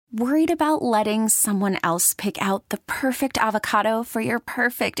Worried about letting someone else pick out the perfect avocado for your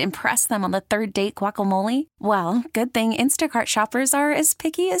perfect impress them on the third date guacamole? Well, good thing Instacart shoppers are as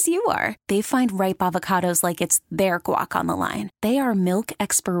picky as you are. They find ripe avocados like it's their guac on the line. They are milk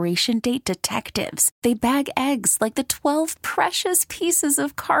expiration date detectives. They bag eggs like the 12 precious pieces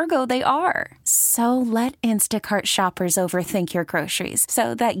of cargo they are. So let Instacart shoppers overthink your groceries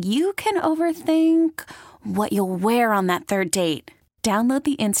so that you can overthink what you'll wear on that third date. Download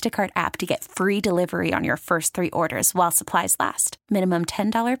the Instacart app to get free delivery on your first 3 orders while supplies last. Minimum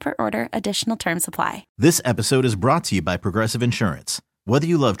 $10 per order. Additional terms apply. This episode is brought to you by Progressive Insurance. Whether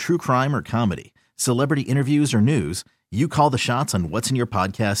you love true crime or comedy, celebrity interviews or news, you call the shots on what's in your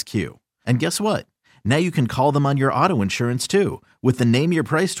podcast queue. And guess what? Now you can call them on your auto insurance too with the Name Your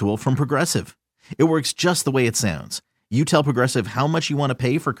Price tool from Progressive. It works just the way it sounds. You tell Progressive how much you want to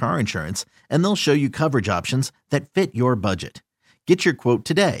pay for car insurance, and they'll show you coverage options that fit your budget. Get your quote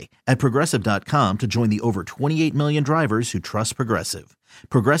today at Progressive.com to join the over 28 million drivers who trust Progressive.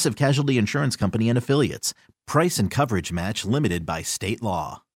 Progressive Casualty Insurance Company and Affiliates. Price and coverage match limited by state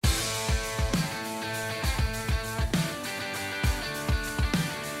law.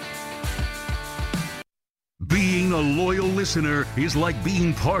 Being a loyal listener is like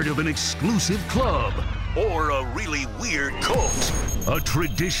being part of an exclusive club or a really weird cult. A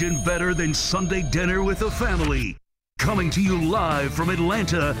tradition better than Sunday dinner with the family. Coming to you live from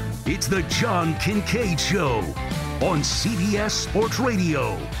Atlanta, it's the John Kincade Show on CBS Sports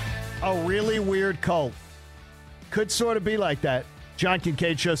Radio. A really weird cult. Could sort of be like that. John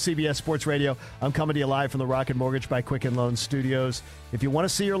Kincade Show, CBS Sports Radio. I'm coming to you live from the Rocket Mortgage by Quicken Loans studios. If you want to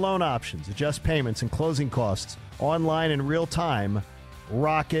see your loan options, adjust payments, and closing costs online in real time,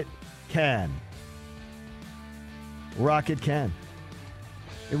 Rocket can. Rocket can.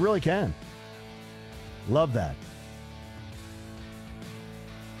 It really can. Love that.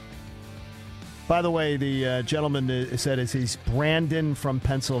 By the way, the gentleman said he's Brandon from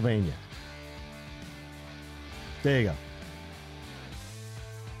Pennsylvania. There you go.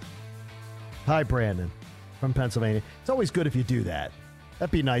 Hi, Brandon from Pennsylvania. It's always good if you do that.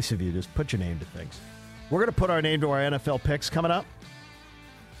 That'd be nice of you. Just put your name to things. We're going to put our name to our NFL picks coming up.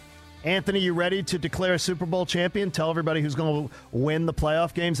 Anthony, you ready to declare a Super Bowl champion? Tell everybody who's going to win the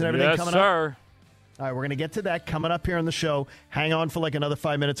playoff games and everything coming up. Yes, sir. All right, we're going to get to that coming up here on the show. Hang on for like another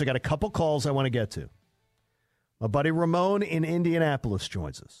 5 minutes. I got a couple calls I want to get to. My buddy Ramon in Indianapolis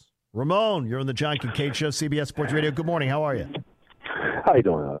joins us. Ramon, you're on the John Kincade Show, CBS Sports Radio. Good morning. How are you? How you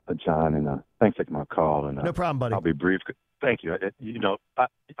doing, John? And thanks for taking my call. And no problem, buddy. I'll be brief. Thank you.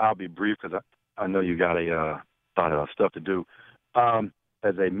 I'll be brief because I know you got a lot of stuff to do. As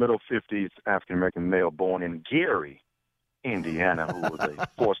a middle 50s African-American male born in Gary, Indiana, who was a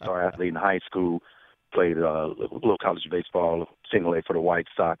 4-star athlete in high school, played little college baseball, single A for the White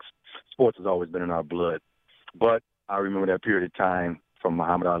Sox. Sports has always been in our blood. But I remember that period of time from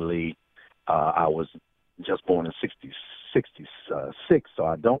Muhammad Ali. I was just born in 66, so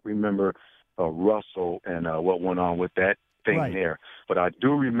I don't remember Russell and what went on with that thing there. But I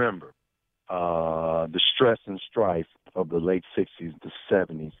do remember the stress and strife of the late 60s, the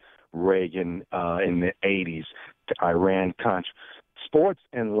 70s, Reagan in the 80s, the Iran-Contra. Sports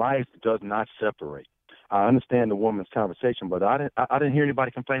and life does not separate. I understand the woman's conversation, but I didn't hear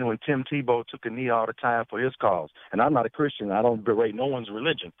anybody complaining when Tim Tebow took a knee all the time for his cause. And I'm not a Christian. I don't berate no one's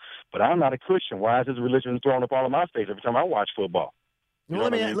religion. But I'm not a Christian. Why is his religion thrown up all in my face every time I watch football?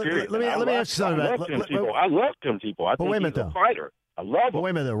 Let me ask you something. I love Tim Tebow. I think he's a fighter. I love him. But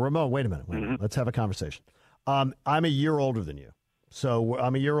wait a minute, Ramon. Wait a minute. Let's have a conversation. I'm a year older than you. So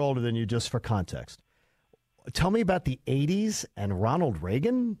I'm a year older than you just for context. Tell me about the 80s and Ronald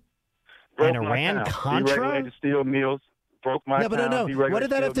Reagan and Iran-Contra? Deregulated steel mills, broke my town. No. What did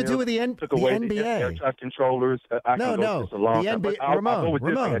that have to do with the NBA? The air traffic controllers. The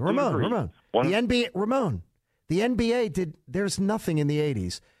NBA there's nothing in the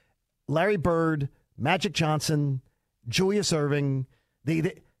 80s. Larry Bird, Magic Johnson, Julius Erving.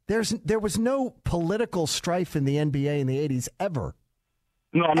 There was no political strife in the NBA in the 80s ever.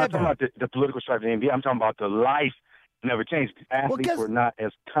 No, I'm not talking about the political strife in the NBA. I'm talking about the life never changed. Athletes were not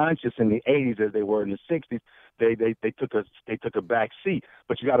as conscious in the 80s as they were in the 60s. They took a back seat.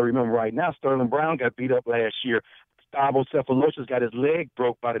 But you got to remember right now, Sterling Brown got beat up last year. Gustavo Cephalosha's got his leg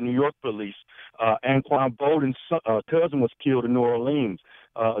broke by the New York police. Anquan Bolden's cousin was killed in New Orleans.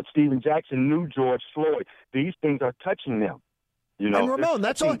 Steven Jackson knew George Floyd. These things are touching them. And Ramon,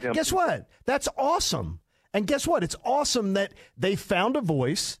 that's all. Guess what? That's awesome. And guess what? It's awesome that they found a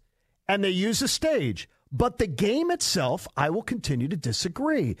voice and they use a stage. But the game itself, I will continue to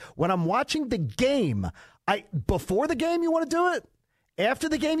disagree. When I'm watching the game, before the game, you want to do it? After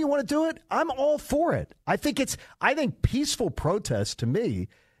the game, you want to do it? I'm all for it. I think peaceful protest, to me,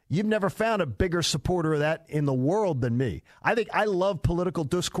 you've never found a bigger supporter of that in the world than me. I love political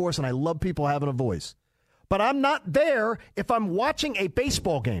discourse, and I love people having a voice. But I'm not there if I'm watching a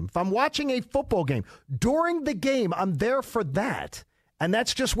baseball game, if I'm watching a football game. During the game, I'm there for that. And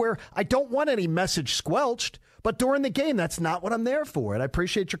that's just where I don't want any message squelched. But during the game, that's not what I'm there for. And I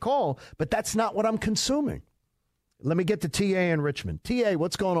appreciate your call, but that's not what I'm consuming. Let me get to T.A. in Richmond. T.A.,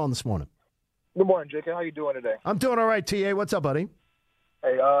 what's going on this morning? Good morning, J.K. How you doing today? I'm doing all right, T.A. What's up, buddy?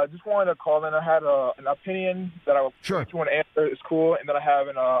 Hey, just wanted to call in. I had an opinion that I want to answer. It's cool. And then I have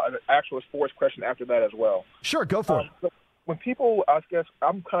an actual sports question after that as well. Sure, go for it. So when people, I guess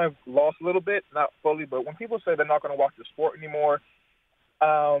I'm kind of lost a little bit, not fully, but when people say they're not going to watch the sport anymore,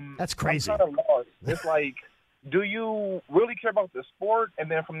 that's crazy. I'm kind of lost. It's like, do you really care about the sport? And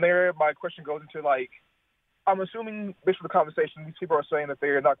then from there, my question goes into, like, I'm assuming, based on the conversation, these people are saying that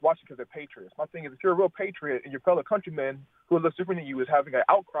they're not watching because they're patriots. My thing is, if you're a real patriot and your fellow countrymen who looks different than you is having an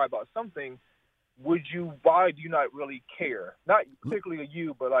outcry about something, why do you not really care? Not particularly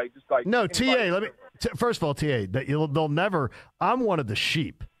you, but like just like no. TA, first of all, TA, they'll never. I'm one of the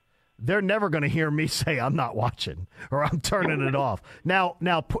sheep. They're never going to hear me say I'm not watching or I'm turning it off. Now,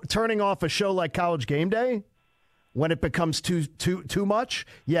 turning off a show like College Game Day when it becomes too much,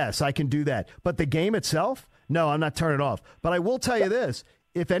 yes, I can do that. But the game itself, no, I'm not turning it off. But I will tell you this: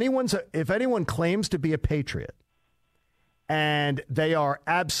 if anyone claims to be a patriot and they are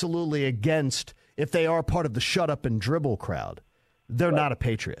absolutely against, if they are part of the shut up and dribble crowd, they're not a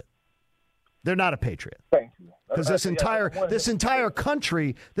patriot. They're not a patriot. Thank you. Because this entire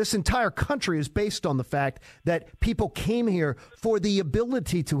country is based on the fact that people came here for the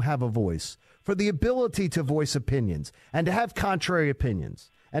ability to have a voice, for the ability to voice opinions and to have contrary opinions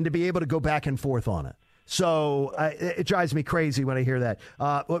and to be able to go back and forth on it. So it drives me crazy when I hear that.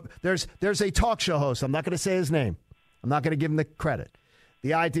 There's a talk show host. I'm not going to say his name. I'm not going to give him the credit.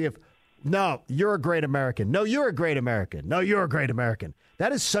 The idea of, no, you're a great American. No, you're a great American. No, you're a great American.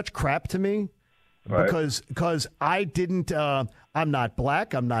 That is such crap to me. Right. Because I didn't, I'm not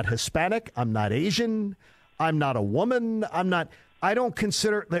black, I'm not Hispanic, I'm not Asian, I'm not a woman, I don't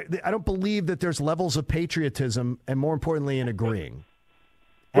believe that there's levels of patriotism and more importantly in agreeing.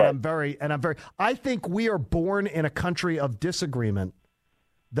 Right. I think we are born in a country of disagreement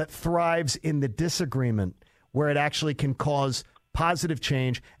that thrives in the disagreement where it actually can cause positive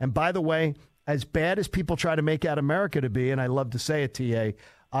change. And by the way, as bad as people try to make out America to be, and I love to say it, TA,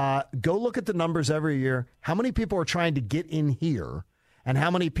 go look at the numbers every year. How many people are trying to get in here and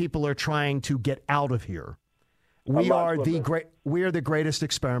how many people are trying to get out of here? We are the greatest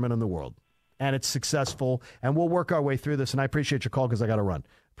experiment in the world, and it's successful, and we'll work our way through this, and I appreciate your call because I got to run.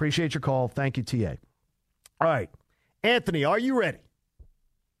 Appreciate your call. Thank you, TA. All right. Anthony, are you ready?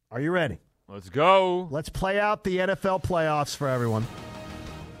 Are you ready? Let's go. Let's play out the NFL playoffs for everyone.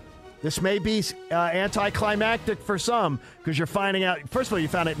 This may be anticlimactic for some because you're finding out. First of all, you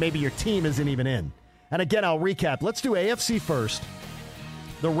found out maybe your team isn't even in. And again, I'll recap. Let's do AFC first.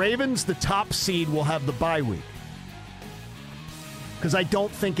 The Ravens, the top seed, will have the bye week because I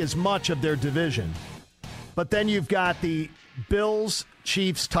don't think as much of their division. But then you've got the Bills,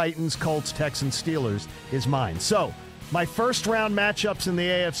 Chiefs, Titans, Colts, Texans, Steelers is mine. So my first round matchups in the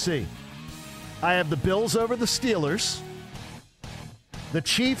AFC. I have the Bills over the Steelers, the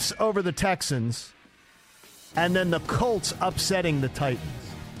Chiefs over the Texans, and then the Colts upsetting the Titans.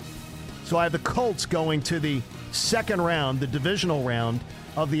 So I have the Colts going to the second round, the divisional round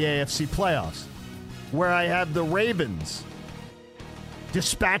of the AFC playoffs, where I have the Ravens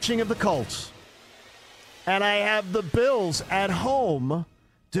dispatching of the Colts, and I have the Bills at home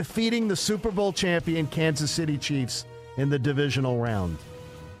defeating the Super Bowl champion Kansas City Chiefs in the divisional round.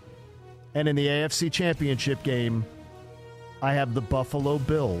 And in the AFC championship game, I have the Buffalo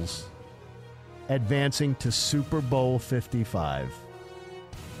Bills advancing to Super Bowl 55.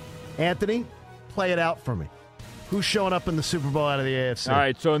 Anthony, play it out for me. Who's showing up in the Super Bowl out of the AFC? All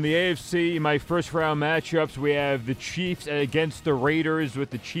right, so in the AFC, my first round matchups, we have the Chiefs against the Raiders,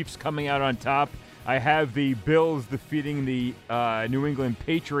 with the Chiefs coming out on top. I have the Bills defeating the New England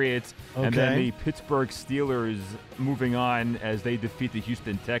Patriots, and then the Pittsburgh Steelers moving on as they defeat the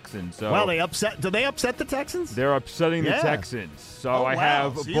Houston Texans. So, well, do they upset the Texans? They're upsetting the Texans. So I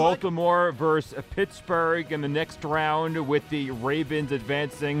have Baltimore versus Pittsburgh in the next round, with the Ravens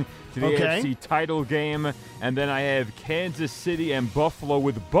advancing to the AFC title game. And then I have Kansas City and Buffalo,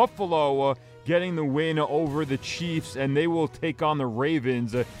 with Buffalo getting the win over the Chiefs, and they will take on the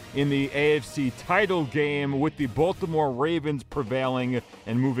Ravens in the AFC title game, with the Baltimore Ravens prevailing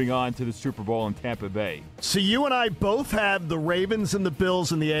and moving on to the Super Bowl in Tampa Bay. So you and I both have the Ravens and the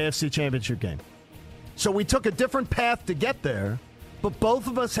Bills in the AFC Championship game. So we took a different path to get there, but both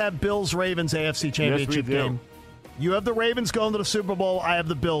of us have Bills-Ravens AFC Championship game. You have the Ravens going to the Super Bowl. I have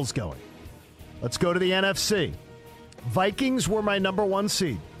the Bills going. Let's go to the NFC. Vikings were my number 1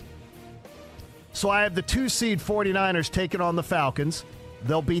 seed. So I have the 2 seed 49ers taking on the Falcons.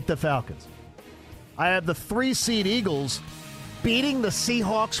 They'll beat the Falcons. I have the 3 seed Eagles beating the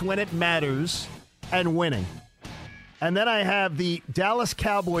Seahawks when it matters and winning. And then I have the Dallas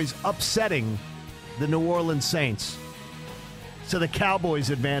Cowboys upsetting the New Orleans Saints. So the Cowboys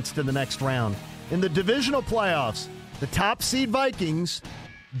advanced to the next round. In the divisional playoffs, the top seed Vikings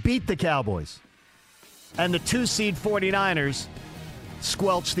beat the Cowboys. And the 2 seed 49ers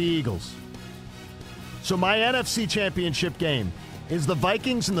squelched the Eagles. So my NFC Championship game is the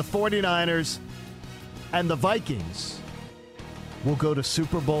Vikings and the 49ers, and the Vikings will go to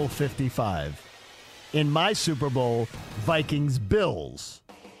Super Bowl 55. In my Super Bowl, Vikings-Bills.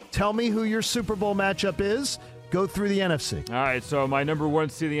 Tell me who your Super Bowl matchup is. Go through the NFC. All right, so my number 1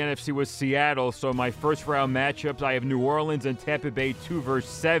 seed in the NFC was Seattle. So my first round matchups, I have New Orleans and Tampa Bay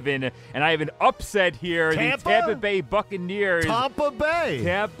 2-7. And I have an upset here. The Tampa Bay Buccaneers. Tampa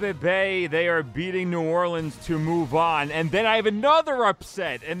Bay, they are beating New Orleans to move on. And then I have another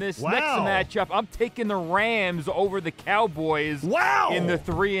upset. In this next matchup, I'm taking the Rams over the Cowboys in the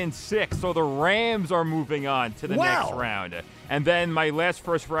 3-6. So the Rams are moving on to the next round. And then my last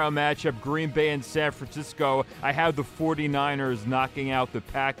first-round matchup, Green Bay and San Francisco, I have the 49ers knocking out the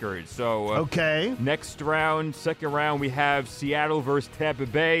Packers. So next round, second round, we have Seattle versus Tampa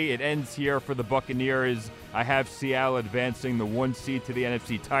Bay. It ends here for the Buccaneers. I have Seattle advancing the 1 seed to the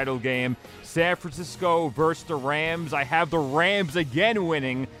NFC title game. San Francisco versus the Rams. I have the Rams again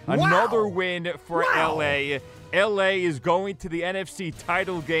winning. Another win for L.A. L.A. is going to the NFC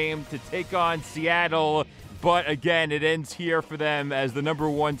title game to take on Seattle. But again, it ends here for them as the number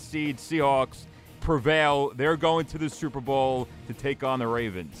 1 seed Seahawks prevail. They're going to the Super Bowl to take on the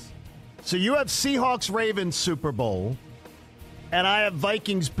Ravens. So you have Seahawks-Ravens Super Bowl, and I have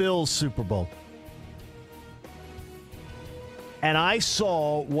Vikings-Bills Super Bowl. And I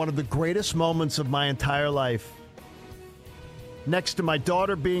saw one of the greatest moments of my entire life next to my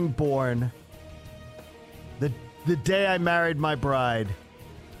daughter being born, the day I married my bride,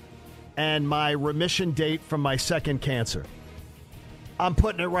 and my remission date from my second cancer. I'm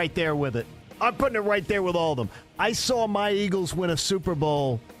putting it right there with it. I'm putting it right there with all of them. I saw my Eagles win a Super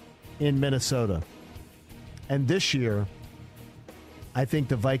Bowl in Minnesota. And this year, I think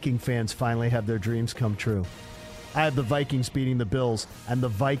the Viking fans finally have their dreams come true. I have the Vikings beating the Bills and the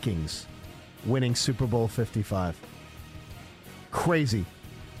Vikings winning Super Bowl 55. Crazy.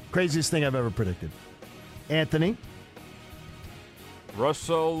 Craziest thing I've ever predicted. Anthony?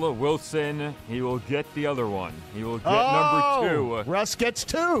 Russell Wilson, he will get the other one. He will get number 2. Russ gets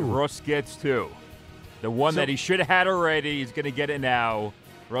 2. Russ gets 2. The one that he should have had already, he's going to get it now.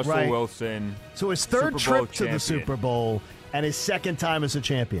 Russell Wilson. So his third trip to the Super Bowl and his second time as a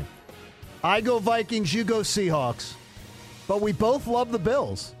champion. I go Vikings, you go Seahawks. But we both love the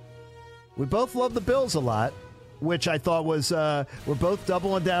Bills. We both love the Bills a lot, which I thought was we're both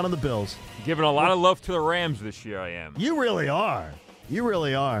doubling down on the Bills. Giving a lot of love to the Rams this year, I am. You really are. You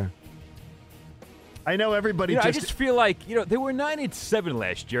really are. I know everybody I just feel like, they were 9-7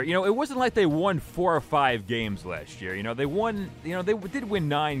 last year. It wasn't like they won 4 or 5 games last year. They won, they did win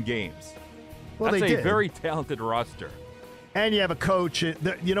 9 games. Well, That's they a did. very talented roster. And you have a coach.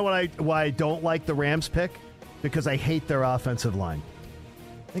 You know why I don't like the Rams pick? Because I hate their offensive line.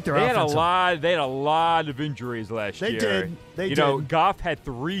 I think they had a lot of injuries last year. They did. Goff had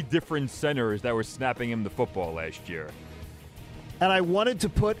 3 different centers that were snapping him the football last year. And I wanted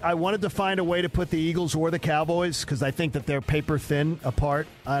to find a way to put the Eagles or the Cowboys, because I think that they're paper thin apart.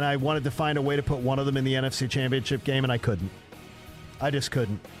 And I wanted to find a way to put one of them in the NFC Championship game, and I couldn't. I just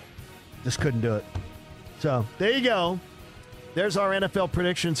couldn't. Just couldn't do it. So there you go. There's our NFL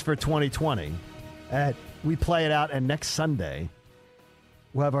predictions for 2020. We play it out, and next Sunday,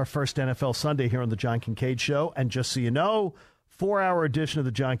 we'll have our first NFL Sunday here on the John Kincade Show. And just so you know, 4-hour edition of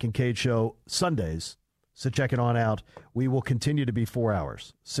the John Kincade Show Sundays. So check it on out. We will continue to be 4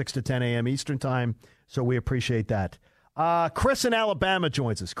 hours, 6 to 10 a.m. Eastern Time. So we appreciate that. Chris in Alabama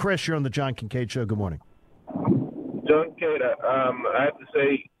joins us. Chris, you're on the John Kincade Show. Good morning. John Kincade, I have to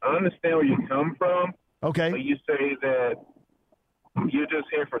say, I understand where you come from. Okay. But you say that you're just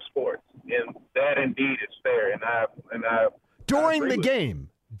here for sports, and that indeed is fair. And I during the game,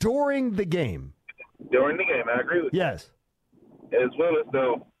 I agree with yes, you. As well as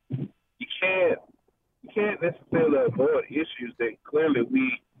though you can't necessarily avoid issues that clearly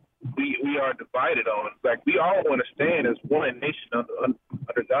we are divided on. Like, we all want to stand as one nation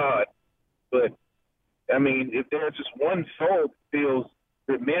under God, but I mean, if there's just one soul that feels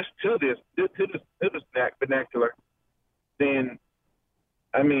remiss to this vernacular, then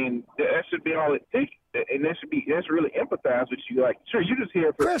I mean that should be all it takes, and that's really empathize with you. Like, sure, you just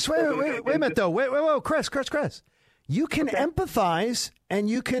here for Chris. Wait a minute though. Wait, Chris. You can empathize, and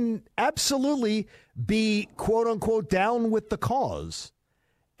you can absolutely be quote unquote down with the cause,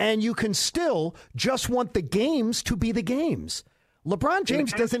 and you can still just want the games to be the games. LeBron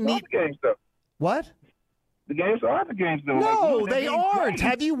James doesn't need games, though. What? The games are the games, though. No, like, they aren't.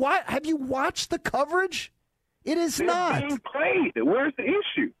 Played. Have you watched the coverage? It is They're not. being played. Where's the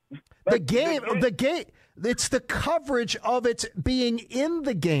issue? The game. It's the coverage of it being in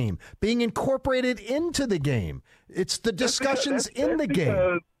the game, being incorporated into the game. It's the discussions in the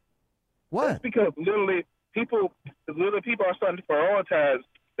game. What? That's because literally people are starting to prioritize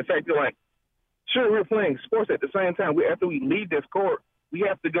the fact that, like, sure, we're playing sports at the same time. After we leave this court, we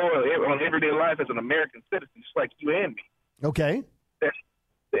have to go on everyday life as an American citizen, just like you and me. Okay.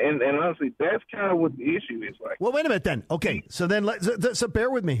 And honestly, that's kind of what the issue is. Like, well, wait a minute then. Okay, so then so bear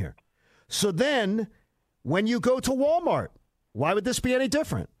with me here. So then, when you go to Walmart, why would this be any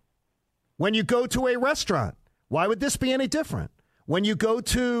different? When you go to a restaurant, why would this be any different? When you go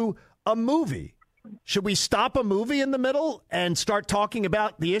to a movie, should we stop a movie in the middle and start talking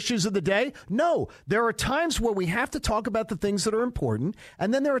about the issues of the day? No. There are times where we have to talk about the things that are important,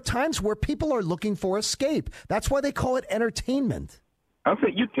 and then there are times where people are looking for escape. That's why they call it entertainment. I'm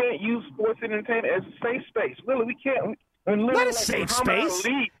saying you can't use sports entertainment as a safe space. Really, we can't. Not a safe space.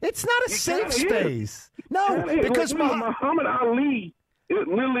 It's not a safe space. No, because Muhammad Ali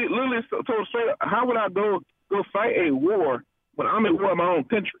literally told straight up, how would I go fight a war when I'm at war in my own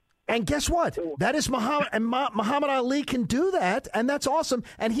country? And guess what? That is Muhammad, and Muhammad Ali can do that, and that's awesome,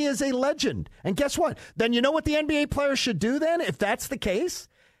 and he is a legend. And guess what? Then you know what the NBA players should do then, if that's the case?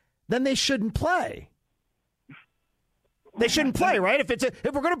 Then they shouldn't play. They shouldn't play, right? If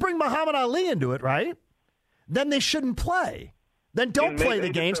we're going to bring Muhammad Ali into it, right? Then they shouldn't play. Then don't play the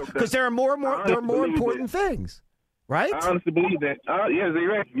games because there are more important things, right? I honestly believe that. Yes,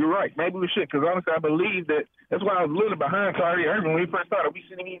 you're right. Maybe we should, because honestly, I believe that. That's why I was a little behind Kyrie Irving when we first started. We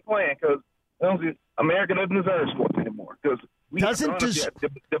shouldn't even playing because honestly, America doesn't deserve sports anymore. Because we doesn't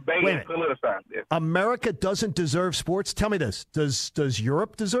debate and politicize this. America doesn't deserve sports. Tell me this: Does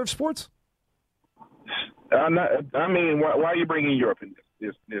Europe deserve sports? I mean, why are you bringing Europe in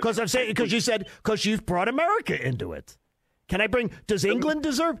this? Because I'm saying because you've brought America into it. Can I bring? Does England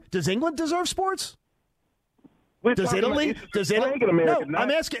deserve sports? Does Italy? No, I'm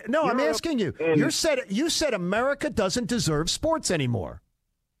asking. No, I'm asking you. You said America doesn't deserve sports anymore.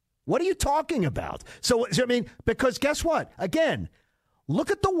 What are you talking about? So I mean, because guess what? Again, look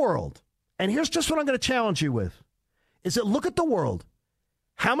at the world, and here's just what I'm going to challenge you with: is that look at the world.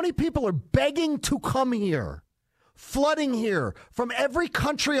 How many people are begging to come here, flooding here from every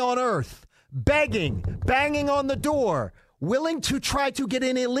country on earth, begging, banging on the door, willing to try to get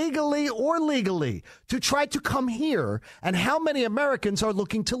in illegally or legally, to try to come here, and how many Americans are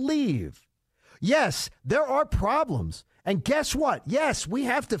looking to leave? Yes, there are problems. And guess what? Yes, we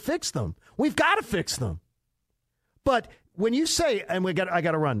have to fix them. We've got to fix them. But when you say, and I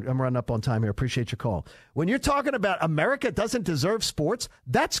got to run. I'm running up on time here. Appreciate your call. When you're talking about America doesn't deserve sports,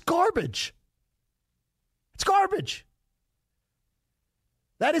 that's garbage. It's garbage.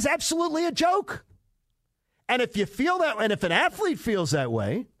 That is absolutely a joke. And if you feel that, and if an athlete feels that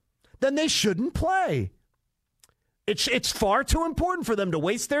way, then they shouldn't play. It's far too important for them to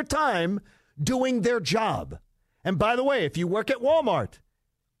waste their time doing their job. And by the way, if you work at Walmart,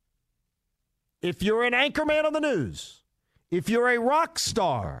 if you're an anchorman on the news, if you're a rock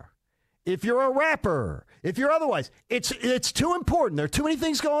star, if you're a rapper, if you're otherwise, it's too important. There are too many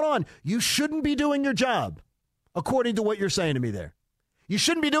things going on. You shouldn't be doing your job, according to what you're saying to me there. You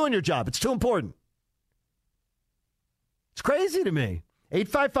shouldn't be doing your job. It's too important. It's crazy to me.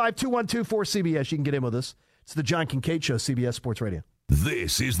 855-212-4CBS. You can get in with us. It's the John Kincade Show, CBS Sports Radio.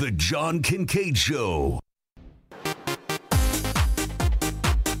 This is the John Kincade Show.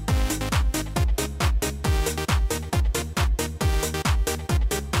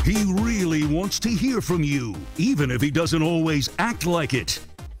 He really wants to hear from you, even if he doesn't always act like it.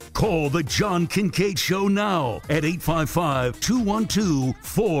 Call the John Kincade Show now at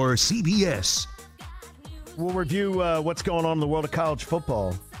 855-212-4CBS. We'll review what's going on in the world of college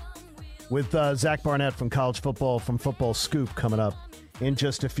football with Zach Barnett from College Football from Football Scoop coming up in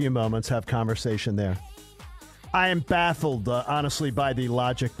just a few moments. Have conversation there. I am baffled, honestly, by the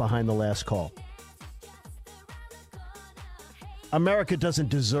logic behind the last call. America doesn't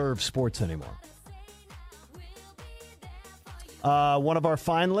deserve sports anymore. One of our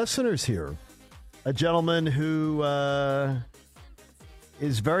fine listeners here, a gentleman who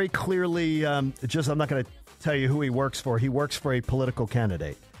is very clearly I'm not going to tell you who he works for. He works for a political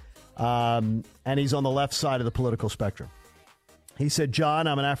candidate, and he's on the left side of the political spectrum. He said, John,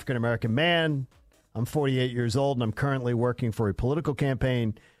 I'm an African-American man. I'm 48 years old, and I'm currently working for a political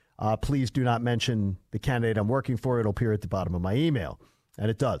campaign. Please do not mention the candidate I'm working for. It'll appear at the bottom of my email,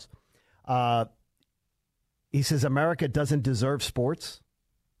 and it does. He says, America doesn't deserve sports.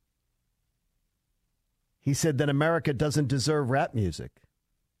 He said that America doesn't deserve rap music.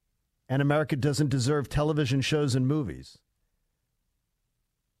 And America doesn't deserve television shows and movies.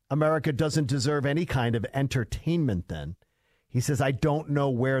 America doesn't deserve any kind of entertainment then. He says, I don't know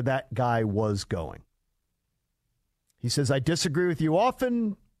where that guy was going. He says, I disagree with you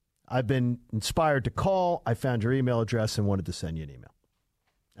often. I've been inspired to call. I found your email address and wanted to send you an email.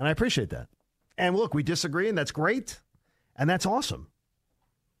 And I appreciate that. And look, we disagree, and that's great. And that's awesome.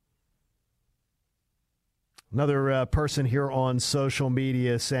 Another person here on social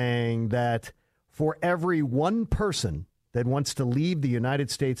media saying that for every one person that wants to leave the United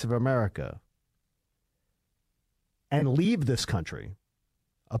States of America and leave this country,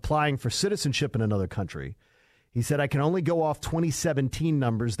 applying for citizenship in another country, he said, I can only go off 2017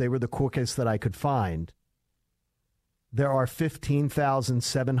 numbers. They were the quickest that I could find. There are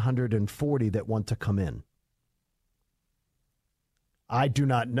 15,740 that want to come in. I do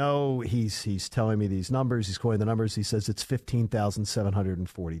not know. He's telling me these numbers. He's quoting the numbers. He says it's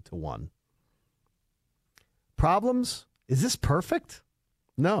 15,740 to 1. Problems? Is this perfect?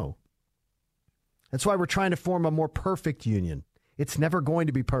 No. That's why we're trying to form a more perfect union. It's never going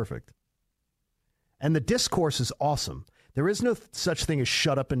to be perfect. And the discourse is awesome. There is no such thing as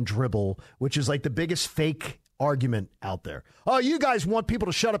shut up and dribble, which is like the biggest fake argument out there. Oh, you guys want people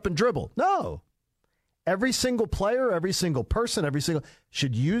to shut up and dribble. No. Every single player, every single person,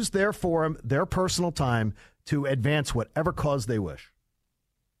 should use their forum, their personal time to advance whatever cause they wish.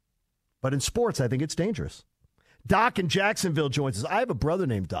 But in sports, I think it's dangerous. Doc in Jacksonville joins us. I have a brother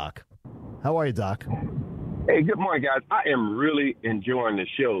named Doc. How are you, Doc? Hey, good morning, guys. I am really enjoying the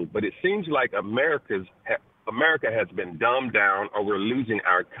show, but it seems like America has been dumbed down, or we're losing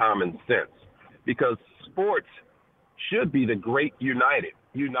our common sense, because sports should be the great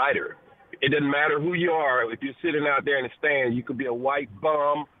uniter. It doesn't matter who you are. If you're sitting out there in the stand, you could be a white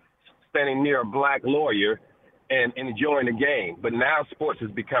bum standing near a black lawyer and enjoying the game. But now sports is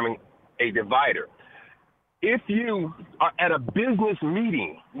becoming a divider. If you are at a business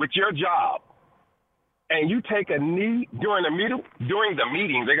meeting with your job and you take a knee during the meeting,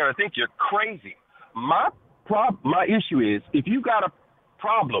 they're going to think you're crazy. My issue is, if you got a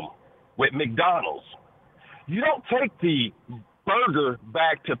problem with McDonald's, you don't take the burger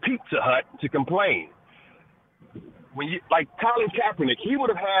back to Pizza Hut to complain. Like Colin Kaepernick, he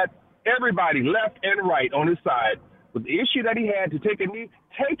would have had everybody left and right on his side. But the issue that he had to take a knee,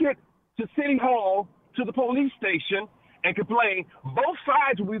 take it to City Hall, to the police station, and complain. Both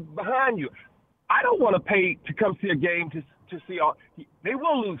sides will be behind you. I don't want to pay to come see a game to see all. They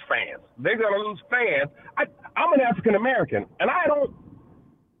will lose fans. They're going to lose fans. I'm an African American, and I don't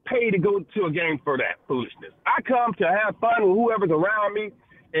pay to go to a game for that foolishness. I come to have fun with whoever's around me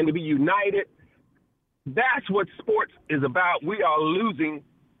and to be united. That's what sports is about. We are losing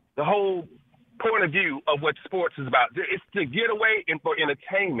the whole point of view of what sports is about. It's to get away and for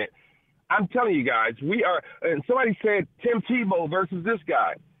entertainment. I'm telling you guys, we are, and somebody said Tim Tebow versus this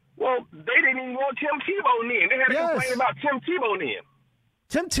guy. Well, they didn't even want Tim Tebow in. They had to complain about Tim Tebow in.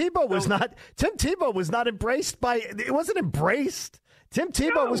 Tim Tebow was not embraced by, it wasn't embraced. Tim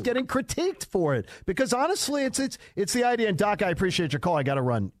Tebow was getting critiqued for it because honestly, it's the idea. And Doc, I appreciate your call. I got to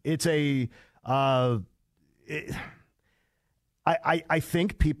run. It's I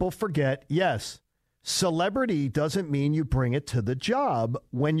think people forget. Yes, celebrity doesn't mean you bring it to the job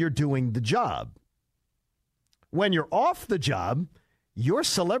when you're doing the job. When you're off the job, your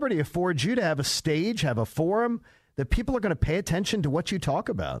celebrity affords you to have a stage, have a forum that people are going to pay attention to what you talk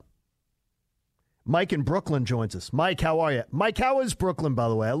about. Mike in Brooklyn joins us. Mike, how are you? Mike, how is Brooklyn, by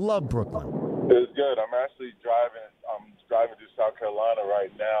the way? I love Brooklyn. It's good. I'm actually driving to South Carolina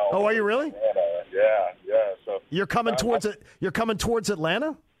right now. Oh, are you really? Yeah. So you're coming towards it. You're coming towards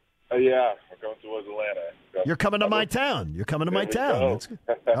Atlanta? Yeah, we're coming towards Atlanta. You're coming to my town. You're coming to my town.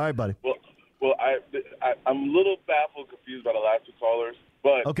 All right, buddy. Well, I'm a little baffled, confused by the last two callers,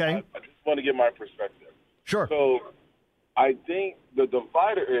 but okay. I just want to get my perspective. Sure. So I think the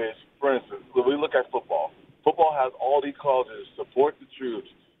divider is, for instance, when we look at football, football has all these causes: support the troops,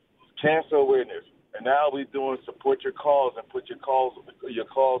 cancer awareness, and now we're doing support your cause and put your calls and your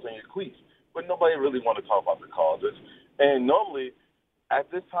tweets. But nobody really want to talk about the causes. And normally, at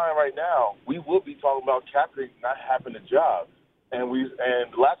this time right now, we would be talking about Kaepernick not having a job. And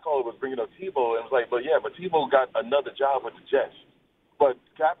the last caller was bringing up Tebow, and it was like, but Tebow got another job with the Jets. But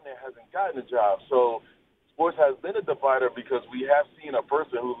Kaepernick hasn't gotten a job. So sports has been a divider because we have seen a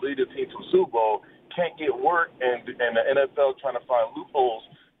person who lead a team to a Super Bowl can't get work, and the NFL trying to find loopholes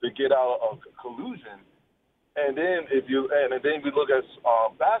to get out of collusion. And then then we look at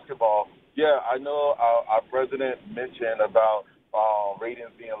basketball. Yeah, I know our president mentioned about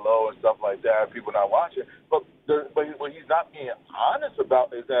ratings being low and stuff like that, people not watching. But what he's not being honest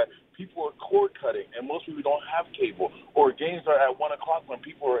about is that people are cord cutting, and most people don't have cable, or games are at 1 o'clock when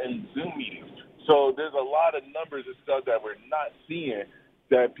people are in Zoom meetings. So there's a lot of numbers and stuff that we're not seeing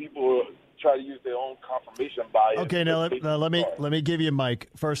that people try to use their own confirmation bias. Okay, now let me give you, Mike.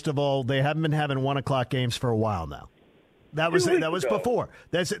 First of all, they haven't been having 1 o'clock games for a while now. That was before.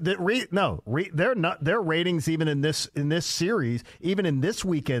 They're not. Their ratings even in this series, even in this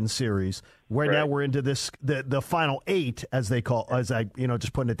weekend series, where now we're into the final 8 as they call, as I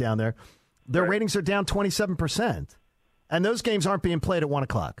just putting it down there. Their ratings are down 27%, and those games aren't being played at 1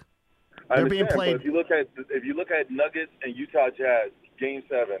 o'clock. They're being played. But if you look at Nuggets and Utah Jazz Game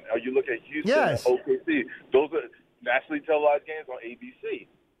 7, or you look at Houston and OKC, those are nationally televised games on ABC,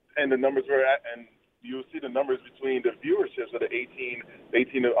 and the numbers were and you'll see the numbers between the viewerships of the 18 to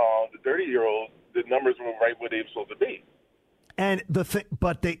the 30-year-olds. The numbers were right where they were supposed to be. And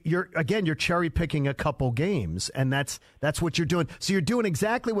you're cherry picking a couple games, and that's what you're doing. So you're doing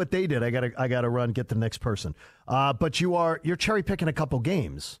exactly what they did. I gotta run, get the next person. But you're cherry picking a couple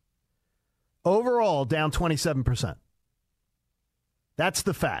games. Overall, down 27%. That's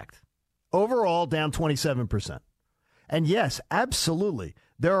the fact. Overall, down 27%. And yes, absolutely.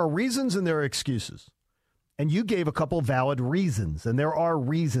 There are reasons and there are excuses. And you gave a couple valid reasons. And there are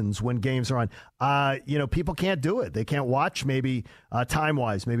reasons when games are on. People can't do it. They can't watch, maybe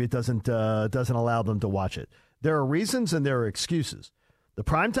time-wise. Maybe it doesn't allow them to watch it. There are reasons and there are excuses. The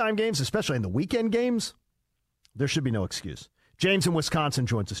primetime games, especially in the weekend games, there should be no excuse. James in Wisconsin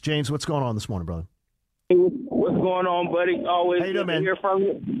joins us. James, what's going on this morning, brother? What's going on, buddy? Always good to hear from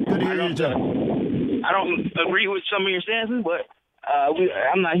you. Good to hear you, John. I don't agree with some of your stances, but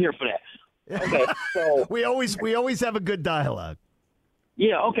I'm not here for that. Okay, so we always have a good dialogue.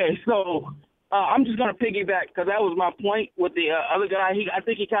 Yeah. Okay. So I'm just gonna piggyback because that was my point with the other guy. I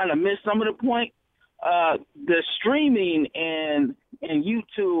think he kind of missed some of the point. The streaming and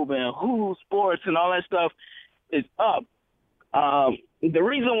YouTube and Hulu Sports and all that stuff is up. The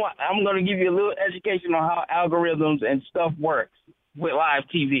reason why I'm going to give you a little education on how algorithms and stuff works with live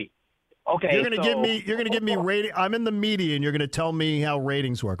TV. Okay, you're going to give me rating. I'm in the media, and you're going to tell me how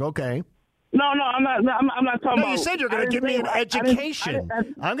ratings work. Okay. No, I'm not. I'm not talking about. No, you said you're going to give me an education.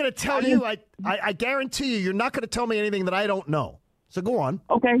 I'm going to tell you. I guarantee you're not going to tell me anything that I don't know. So go on.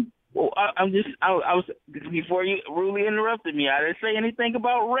 Okay. Well, I was before you rudely interrupted me. I didn't say anything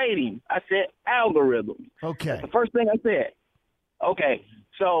about rating. I said algorithms. Okay. That's the first thing I said. Okay.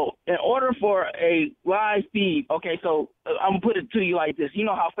 So in order for a live feed, okay, so I'm going to put it to you like this. You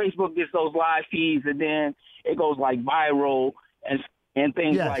know how Facebook gets those live feeds and then it goes like viral and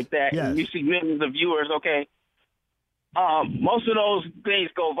things like that. Yes. And you see millions of viewers, okay. Most of those things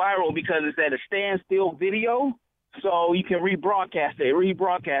go viral because it's at a standstill video, so you can rebroadcast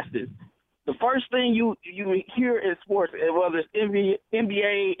it. The first thing you hear in sports, whether it's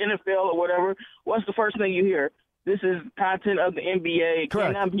NBA, NFL, or whatever, what's the first thing you hear? This is content of the NBA. It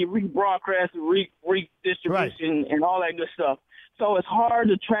cannot be rebroadcast, redistribution, and all that good stuff. So it's hard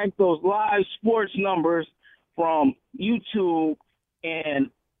to track those live sports numbers from YouTube and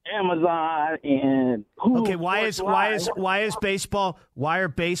Amazon and Hulu. Okay, why is baseball? Why are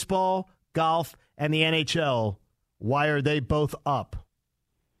baseball, golf, and the NHL? Why are they both up?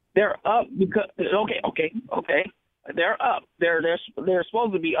 They're up because okay. They're up. They're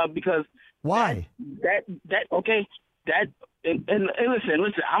supposed to be up because why? And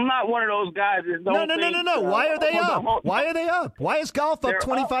listen. I'm not one of those guys that don't. No. Why are they up? Why are they up? Why is golf up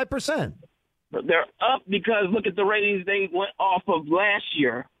 25%? They're up because look at the ratings they went off of last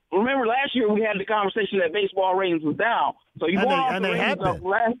year. Remember last year we had the conversation that baseball ratings was down. So you going off the ratings of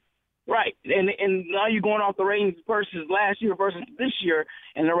last. Right, and now you're going off the ratings versus last year versus this year,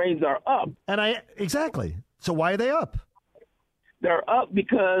 and the ratings are up. Exactly. So why are they up? They're up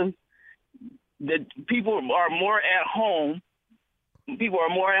because that people are more at home. People are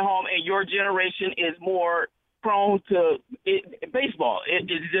more at home, and your generation is more prone to baseball. It's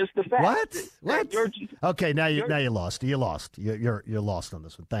just the fact. What? Okay, now you lost. You're lost. You're lost on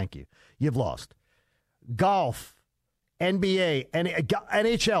this one. Thank you. You've lost. Golf, NBA, and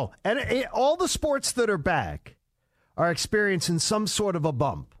NHL, and all the sports that are back are experiencing some sort of a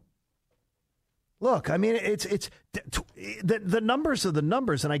bump. Look, I mean, it's the numbers are the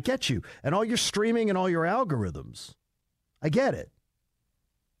numbers, and I get you, and all your streaming and all your algorithms. I get it.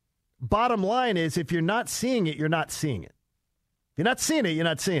 Bottom line is, if you're not seeing it, you're not seeing it. If you're not seeing it, you're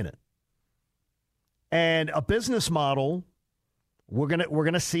not seeing it. And a business model, we're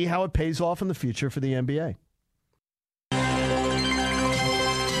gonna see how it pays off in the future for the NBA.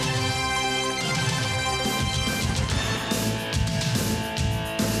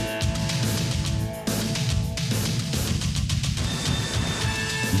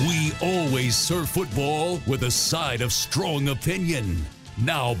 We always serve football with a side of strong opinion.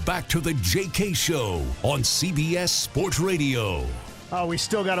 Now back to the JK Show on CBS Sports Radio. Oh, we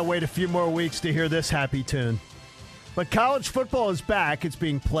still got to wait a few more weeks to hear this happy tune. But college football is back. It's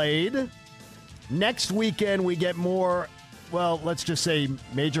being played. Next weekend, we get more, well, let's just say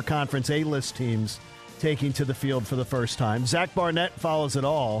major conference A-list teams taking to the field for the first time. Zach Barnett follows it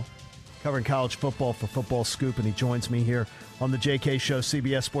all, covering college football for Football Scoop, and he joins me here on the JK Show,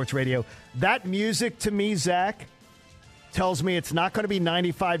 CBS Sports Radio. That music to me, Zach, tells me it's not going to be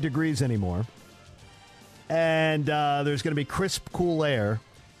 95 degrees anymore. And there's going to be crisp, cool air,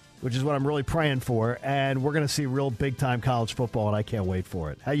 which is what I'm really praying for. And we're going to see real big-time college football, and I can't wait for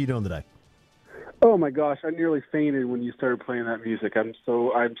it. How you doing today? Oh, my gosh. I nearly fainted when you started playing that music. I'm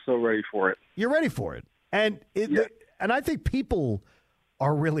so ready for it. You're ready for it. And and I think people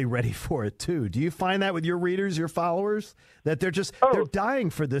are really ready for it, too. Do you find that with your readers, your followers, that they're dying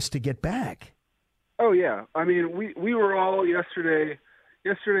for this to get back? Oh, yeah. I mean, we were all yesterday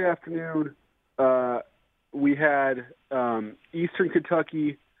afternoon, we had Eastern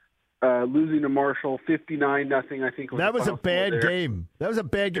Kentucky losing to Marshall 59-0, I think. That was a bad game. That was a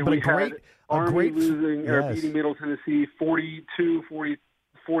bad game, but a great Army losing or beating Middle Tennessee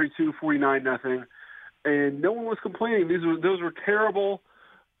 49-0. And no one was complaining. Those were terrible,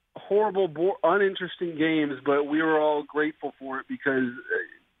 horrible, uninteresting games, but we were all grateful for it because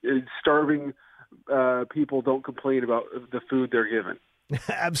starving people don't complain about the food they're given.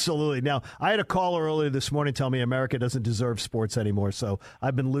 Absolutely. Now, I had a caller earlier this morning tell me America doesn't deserve sports anymore, so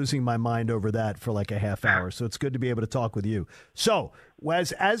I've been losing my mind over that for like a half hour, so it's good to be able to talk with you. So,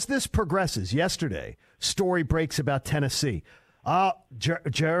 as this progresses, yesterday, story breaks about Tennessee.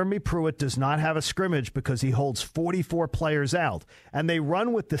 Jeremy Pruitt does not have a scrimmage because he holds 44 players out, and they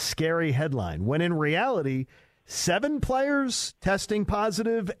run with the scary headline, when in reality, 7 players testing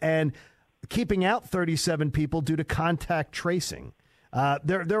positive and keeping out 37 people due to contact tracing.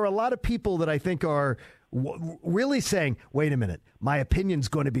 There are a lot of people that I think are really saying, wait a minute, my opinion's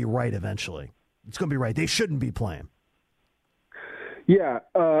going to be right eventually. It's going to be right. They shouldn't be playing. Yeah,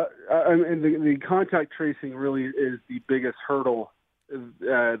 and the contact tracing really is the biggest hurdle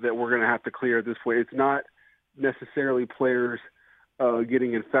that we're going to have to clear this way. It's not necessarily players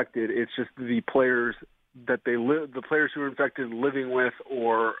getting infected. It's just the players that the players who are infected living with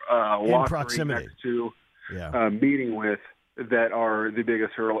or in proximity next to, meeting with, that are the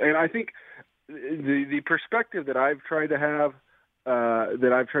biggest hurdle. And I think the perspective that I've tried to have,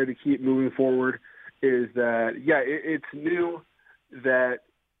 that I've tried to keep moving forward, is that it's new that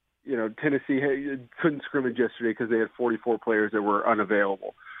Tennessee couldn't scrimmage yesterday because they had 44 players that were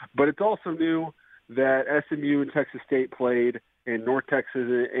unavailable. But it's also new that SMU and Texas State played, and North Texas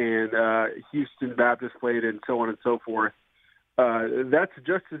and Houston Baptist played, and so on and so forth. That's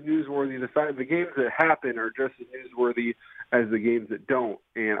just as newsworthy. The games that happen are just as newsworthy as the games that don't.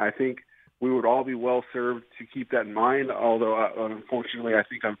 And I think we would all be well served to keep that in mind, although unfortunately I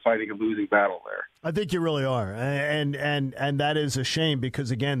think I'm fighting a losing battle there. I think you really are. And that is a shame because,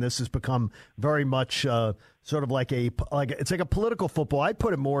 again, this has become very much sort of like it's like a political football. I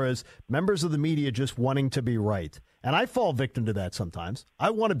put it more as members of the media just wanting to be right. And I fall victim to that sometimes.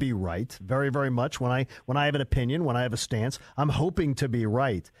 I want to be right very, very much when I have an opinion, when I have a stance. I'm hoping to be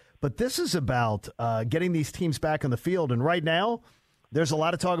right. But this is about getting these teams back on the field. And right now, there's a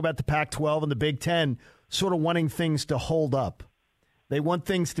lot of talk about the Pac-12 and the Big Ten sort of wanting things to hold up. They want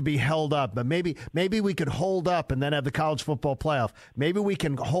things to be held up. But maybe we could hold up and then have the college football playoff. Maybe we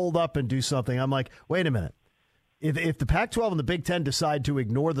can hold up and do something. I'm like, wait a minute. If the Pac-12 and the Big Ten decide to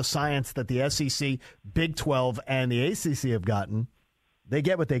ignore the science that the SEC, Big 12, and the ACC have gotten, they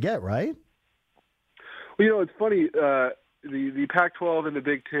get what they get, right? Well, it's funny. the Pac-12 and the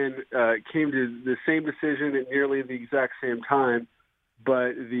Big Ten came to the same decision at nearly the exact same time,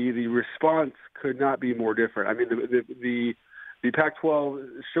 but the response could not be more different. I mean, the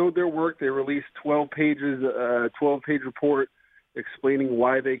Pac-12 showed their work. They released 12-page report explaining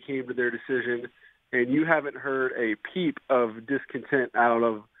why they came to their decision, and you haven't heard a peep of discontent out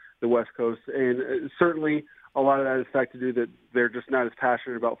of the West Coast. And certainly a lot of that is fact to do that they're just not as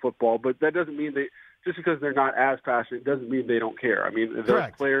passionate about football, but that doesn't mean just because they're not as passionate doesn't mean they don't care. I mean, those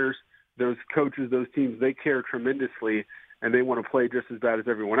Correct. players, those coaches, those teams, they care tremendously, and they want to play just as bad as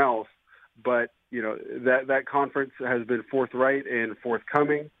everyone else. But, that conference has been forthright and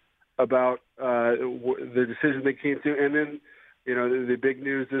forthcoming about the decision they came to. And then, the big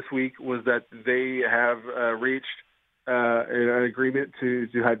news this week was that they have reached an agreement to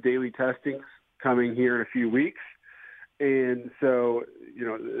have daily testings coming here in a few weeks. And so,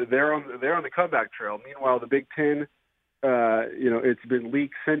 they're on the comeback trail. Meanwhile, the Big Ten, it's been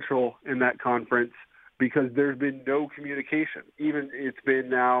leak central in that conference because there's been no communication. Even it's been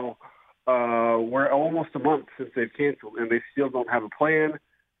now we're almost a month since they've canceled, and they still don't have a plan.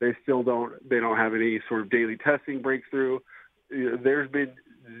 They don't have any sort of daily testing breakthrough. There's been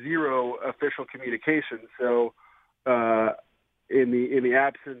zero official communication. So, in the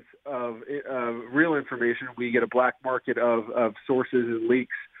absence of real information, we get a black market of sources and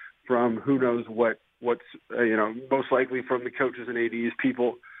leaks from who knows what's most likely from the coaches and ADs,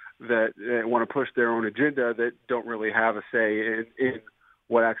 people that want to push their own agenda that don't really have a say in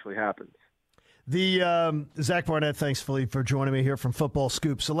what actually happens. The Zach Barnett, thanks, Philippe, for joining me here from Football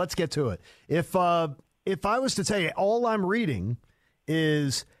Scoop. So let's get to it. If I was to tell you, all I'm reading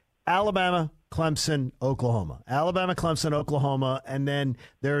is Alabama, Clemson, Oklahoma. Alabama, Clemson, Oklahoma, and then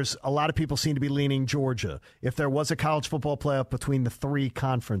there's a lot of people seem to be leaning Georgia. If there was a college football playoff between the three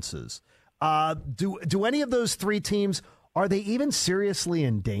conferences, do any of those three teams, are they even seriously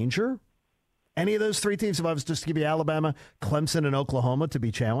in danger? Any of those three teams, if I was just to give you Alabama, Clemson, and Oklahoma to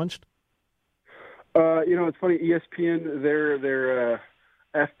be challenged? It's funny, ESPN, their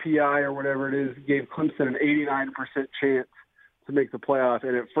FPI or whatever it is, gave Clemson an 89% chance to make the playoff.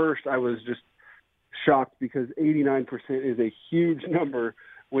 And at first I was just shocked because 89% is a huge number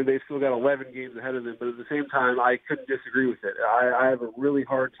when they've still got 11 games ahead of them. But at the same time, I couldn't disagree with it. I have a really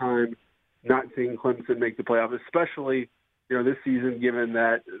hard time not seeing Clemson make the playoff, especially, this season, given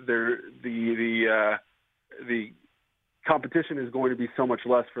that the competition is going to be so much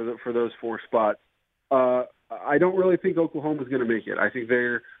less for those four spots. I don't really think Oklahoma is going to make it. I think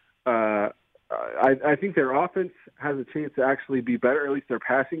I think their offense has a chance to actually be better. At least their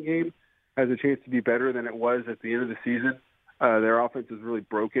passing game has a chance to be better than it was at the end of the season. Their offense is really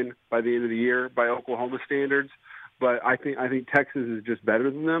broken by the end of the year by Oklahoma standards. But I think Texas is just better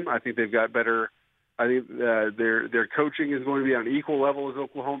than them. I think they've got better. I think their coaching is going to be on an equal level as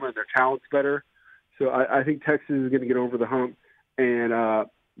Oklahoma, and their talent's better. So I think Texas is going to get over the hump. And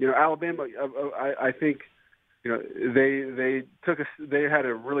Alabama, I think they had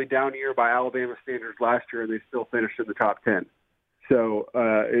a really down year by Alabama standards last year, and they still finished in the top 10. So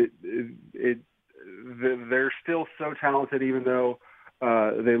they're still so talented, even though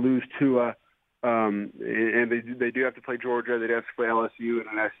they lose Tua, and they do have to play Georgia. They'd have to play LSU in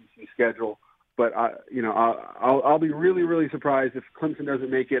an SEC schedule. But I'll be really, really surprised if Clemson doesn't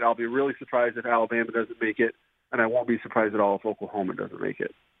make it. I'll be really surprised if Alabama doesn't make it, and I won't be surprised at all if Oklahoma doesn't make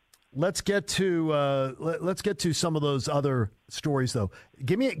it. Let's get to some of those other stories, though.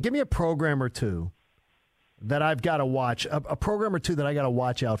 Give me a program or two that I've got to watch, a program or two that I got to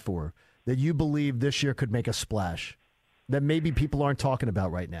watch out for that you believe this year could make a splash that maybe people aren't talking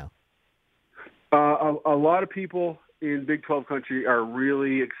about right now. A lot of people in Big 12 country are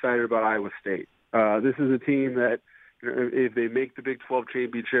really excited about Iowa State. This is a team that, if they make the Big 12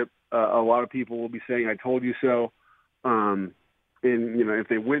 championship, a lot of people will be saying, "I told you so." And if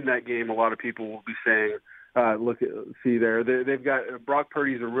they win that game, a lot of people will be saying, see there. They've got Brock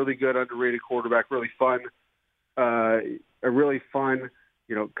Purdy's a really good underrated quarterback, really fun, a really fun,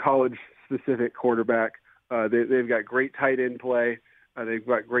 college-specific quarterback. They've got great tight end play. They've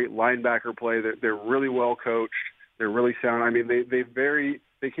got great linebacker play. They're really well coached. They're really sound. I mean,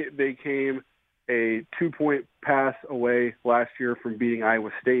 they came a 2-point pass away last year from beating Iowa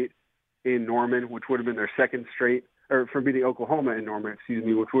State in Norman, which would have been their second straight. Or from beating Oklahoma in Norman,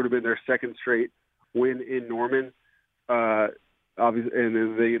 which would have been their second straight win in Norman. Obviously, and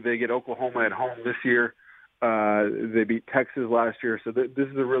then they get Oklahoma at home this year. They beat Texas last year, so this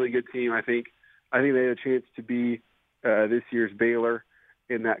is a really good team. I think they had a chance to be this year's Baylor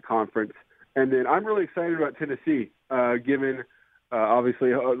in that conference. And then I'm really excited about Tennessee, given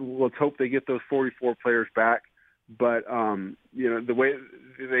obviously let's hope they get those 44 players back. But, the way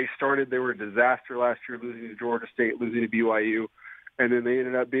they started, they were a disaster last year, losing to Georgia State, losing to BYU. And then they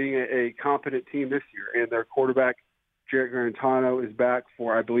ended up being a competent team this year. And their quarterback, Jarrett Garantano, is back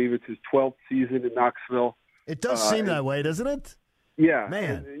for, I believe it's his 12th season in Knoxville. It does seem that way, doesn't it? Yeah.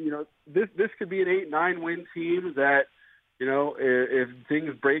 Man. And, this could be an 8-9 win team that, if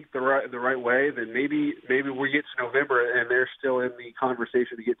things break the right way, then maybe we get to November and they're still in the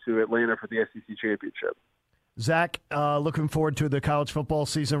conversation to get to Atlanta for the SEC championship. Zach, looking forward to the college football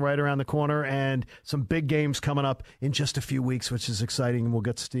season right around the corner and some big games coming up in just a few weeks, which is exciting. And we'll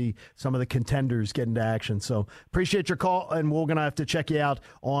get to see some of the contenders get into action. So appreciate your call, and we're going to have to check you out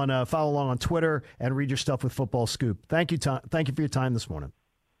on follow along on Twitter and read your stuff with Football Scoop. Thank you for your time this morning.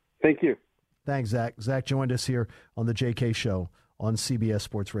 Thank you. Thanks, Zach. Zach joined us here on the JK Show on CBS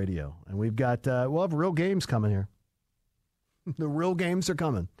Sports Radio. And we've got, we'll have real games coming here. The real games are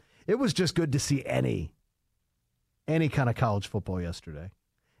coming. It was just good to see any kind of college football yesterday.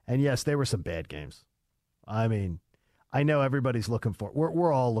 And yes, there were some bad games. I mean, I know everybody's looking for it.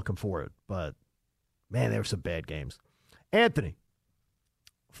 We're all looking for it, but man, there were some bad games. Anthony,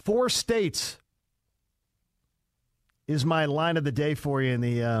 4 states is my line of the day for you in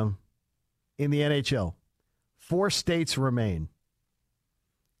the NHL. 4 states remain.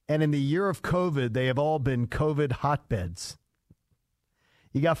 And in the year of COVID, they have all been COVID hotbeds.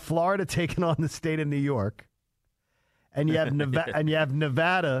 You got Florida taking on the state of New York. And you have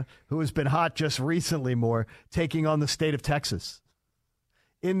Nevada, who has been hot just recently more, taking on the state of Texas.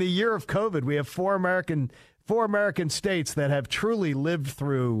 In the year of COVID, we have 4 American states that have truly lived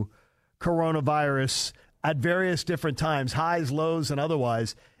through coronavirus at various different times, highs, lows, and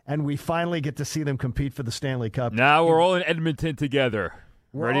otherwise, and we finally get to see them compete for the Stanley Cup. Now we're all in Edmonton together,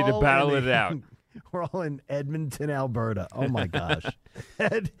 ready to battle it out. We're all in Edmonton, Alberta. Oh, my gosh.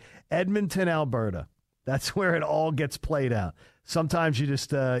 Edmonton, Alberta. That's where it all gets played out. Sometimes you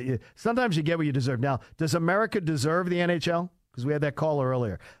just sometimes you get what you deserve. Now, does America deserve the NHL? Because we had that caller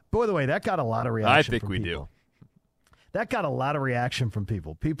earlier. By the way, that got a lot of reaction. I think we do. That got a lot of reaction from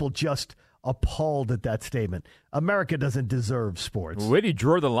people. People just appalled at that statement. America doesn't deserve sports. Where do you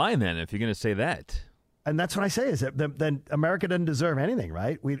draw the line then if you're going to say that? And that's what I say is that then America doesn't deserve anything,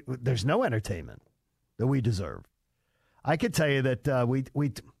 right? There's no entertainment that we deserve. I could tell you that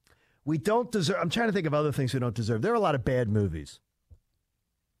we don't deserve. I'm trying to think of other things we don't deserve. There are a lot of bad movies.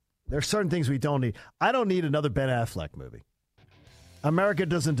 There are certain things we don't need. I don't need another Ben Affleck movie. America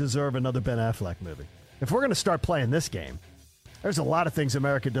doesn't deserve another Ben Affleck movie. If we're going to start playing this game, there's a lot of things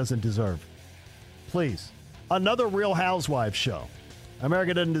America doesn't deserve. Please. Another Real Housewives show.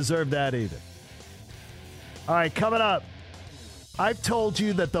 America doesn't deserve that either. All right, coming up. I've told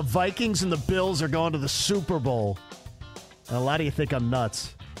you that the Vikings and the Bills are going to the Super Bowl. And a lot of you think I'm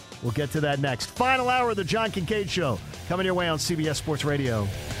nuts. We'll get to that next. Final hour of the John Kincade Show. Coming your way on CBS Sports Radio.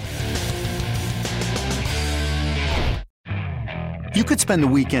 You could spend the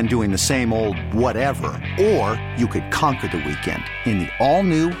weekend doing the same old whatever, or you could conquer the weekend in the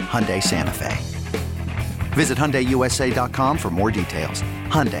all-new Hyundai Santa Fe. Visit HyundaiUSA.com for more details.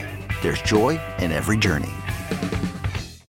 Hyundai, there's joy in every journey.